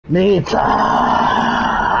Pizza!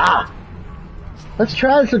 Let's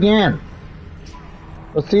try this again.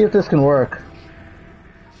 Let's see if this can work.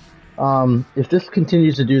 If this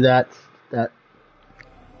continues to do that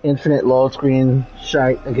infinite load screen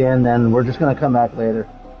shite again, then we're just gonna come back later.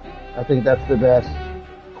 I think that's the best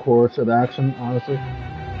course of action, honestly.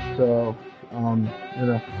 So, you know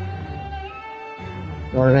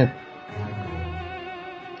what I mean?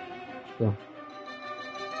 So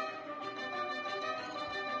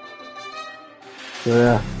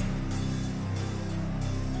yeah.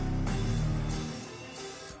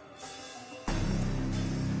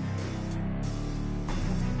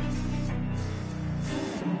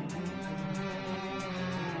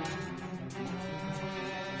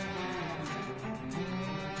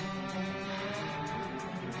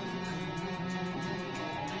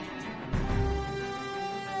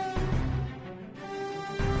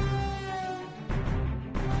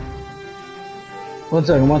 One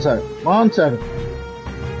second.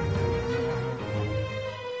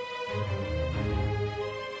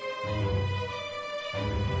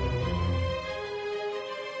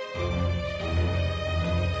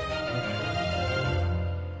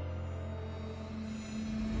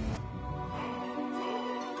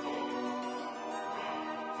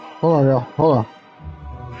 Hold on, y'all. Hold on.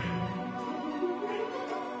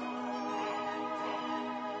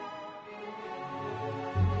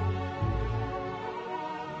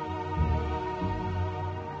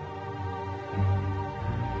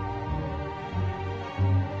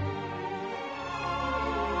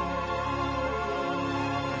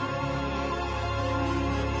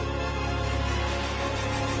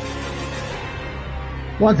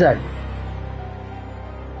 One second.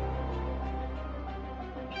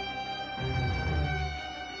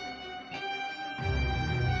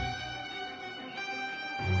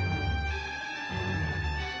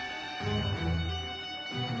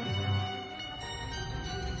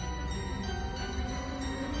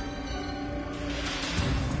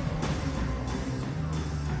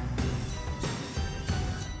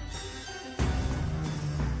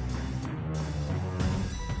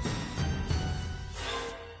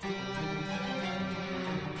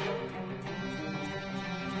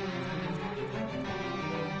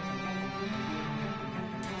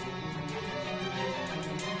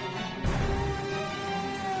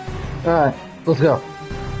 Alright, let's go.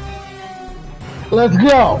 Let's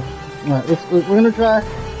go! Alright, we're gonna try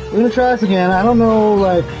this again. I don't know,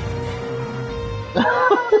 like...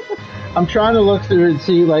 I'm trying to look through and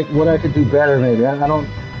see, like, what I could do better, maybe. I'm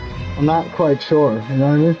not quite sure, you know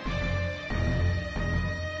what I mean?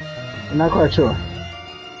 I'm not quite sure.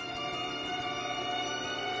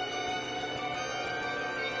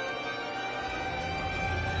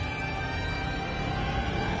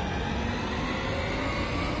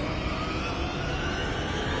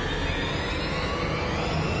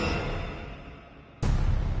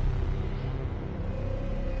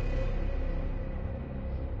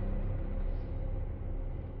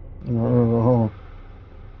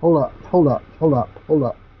 Hold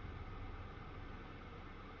up.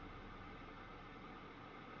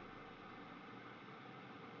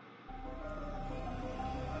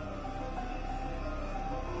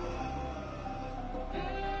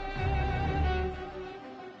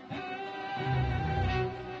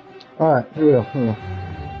 Alright, here we go.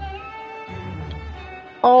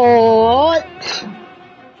 Alright!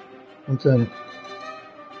 One second.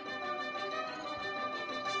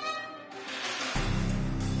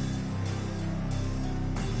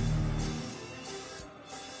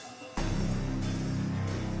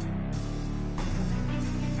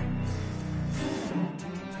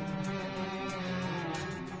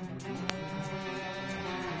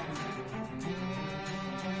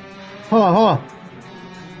 Hold on.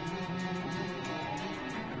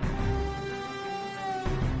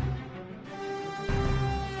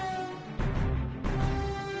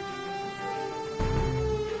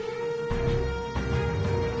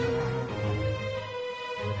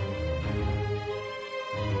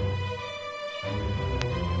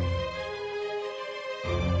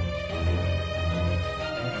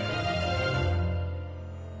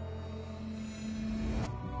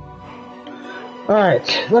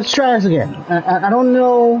 Alright, let's try this again. I don't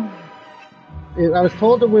know. I was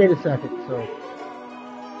told to wait a second, so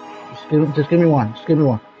just give me one. Just give me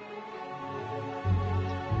one.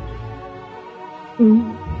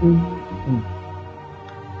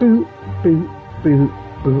 Boo.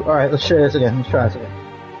 Alright, let's share this again. Let's try this again.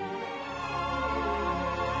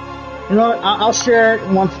 You know what? I'll share it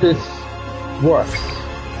once this works.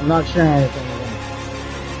 I'm not sharing anything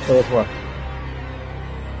again. So this works.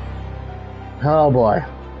 Oh boy.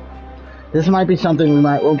 This might be something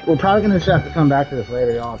we're probably gonna just have to come back to this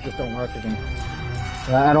later, y'all. If this don't work again.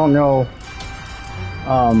 I don't know.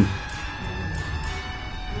 Alright,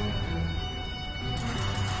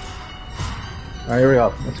 here we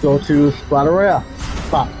go. Let's go to Battle Royale.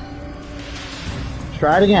 Pop. Let's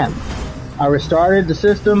try it again. I restarted the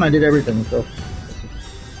system, I did everything, so.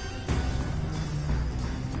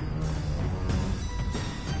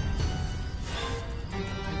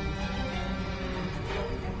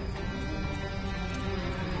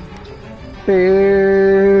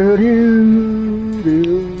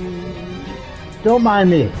 Don't mind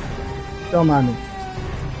me. Don't mind me.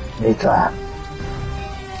 It's up.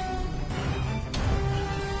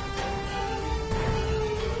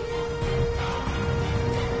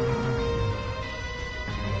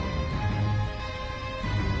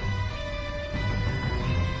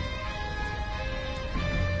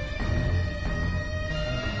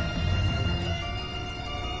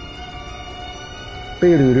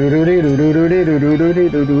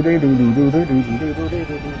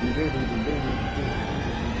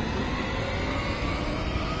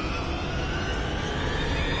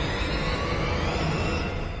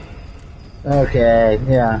 Okay,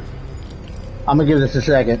 yeah. I'm gonna give this a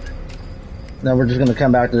second. Then we're just gonna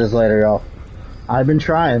come back to this later, y'all. I've been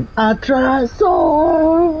trying. I try so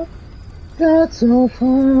hard, that's so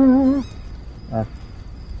far.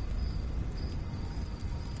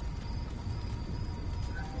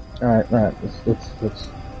 Alright, let's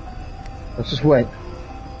just wait.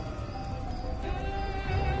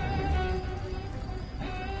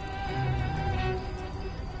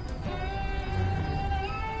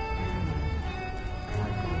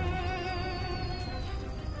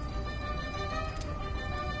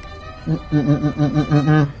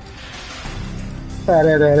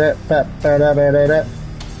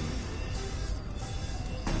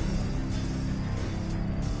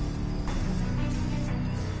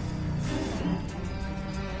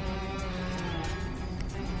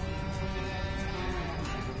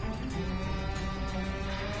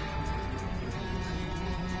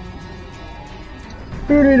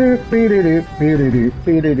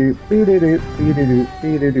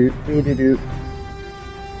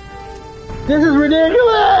 This is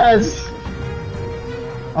ridiculous!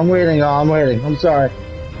 I'm waiting, y'all. I'm waiting. I'm sorry.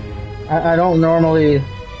 I don't normally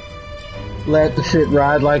let the shit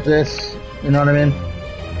ride like this. You know what I mean?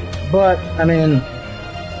 But, I mean,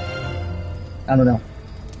 I don't know.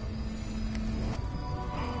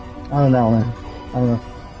 I don't know, man. I don't know.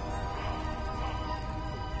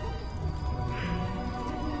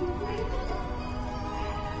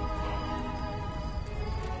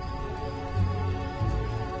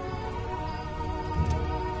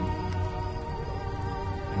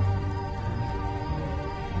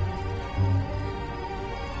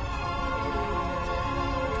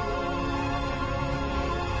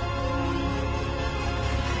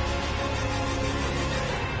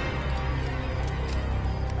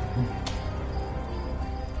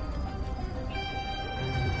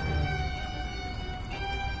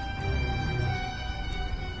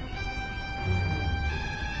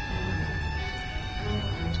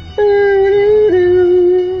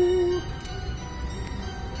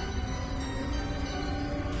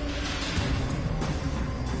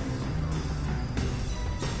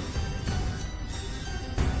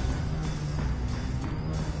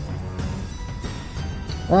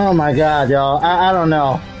 Oh my god, y'all. I don't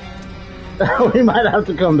know. We might have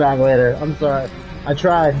to come back later. I'm sorry. I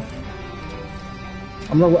tried.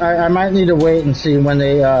 I might need to wait and see when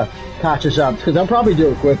they patch us up, because I'll probably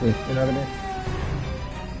do it quickly. You know what I mean?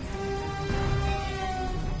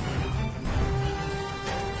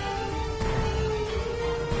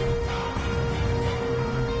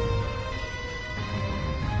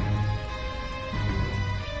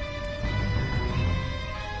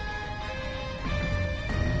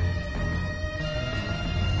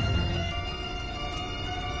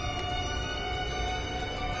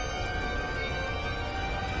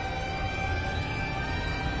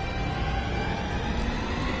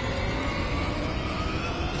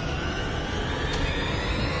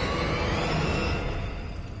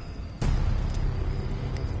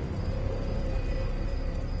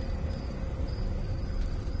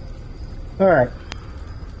 Alright.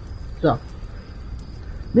 So.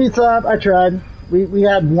 Beat Slab, I tried. We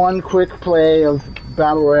had one quick play of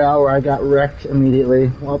Battle Royale where I got wrecked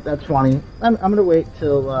immediately. Well, that's funny. I'm gonna wait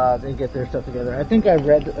till they get their stuff together. I think I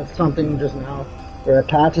read something just now where a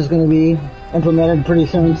patch is gonna be implemented pretty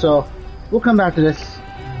soon, so we'll come back to this.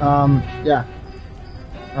 Yeah.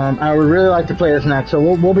 I would really like to play this next, so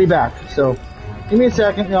we'll be back. So, give me a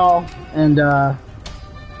second, y'all, and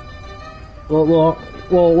we'll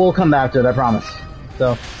we'll come back to it, I promise.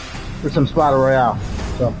 So, for some Spotted Royale.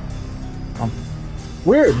 So,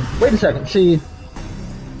 weird. Wait a second. See,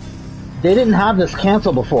 they didn't have this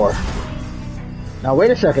cancel before. Now,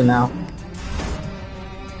 wait a second now.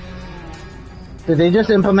 Did they just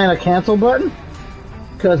implement a cancel button?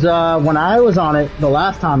 Because when I was on it the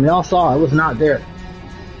last time, y'all saw it was not there.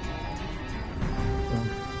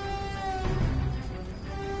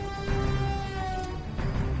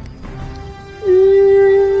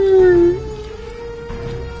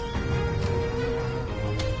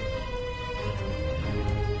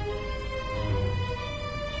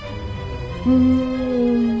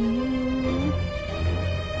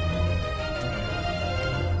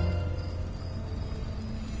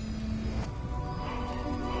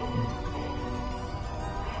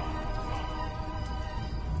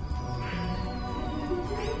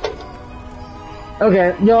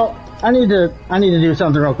 Okay, yo, I need to do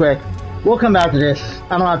something real quick. We'll come back to this.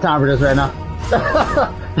 I don't have time for this right now.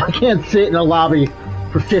 I can't sit in a lobby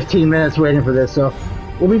for 15 minutes waiting for this, so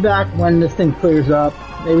we'll be back when this thing clears up.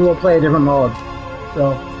 Maybe we'll play a different mode.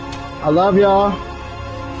 So, I love y'all,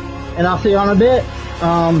 and I'll see you on a bit.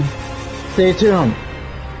 Stay tuned.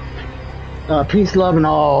 Peace, love, and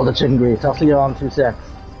all the chicken grease. I'll see y'all in 2 seconds.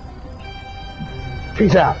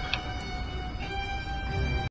 Peace out.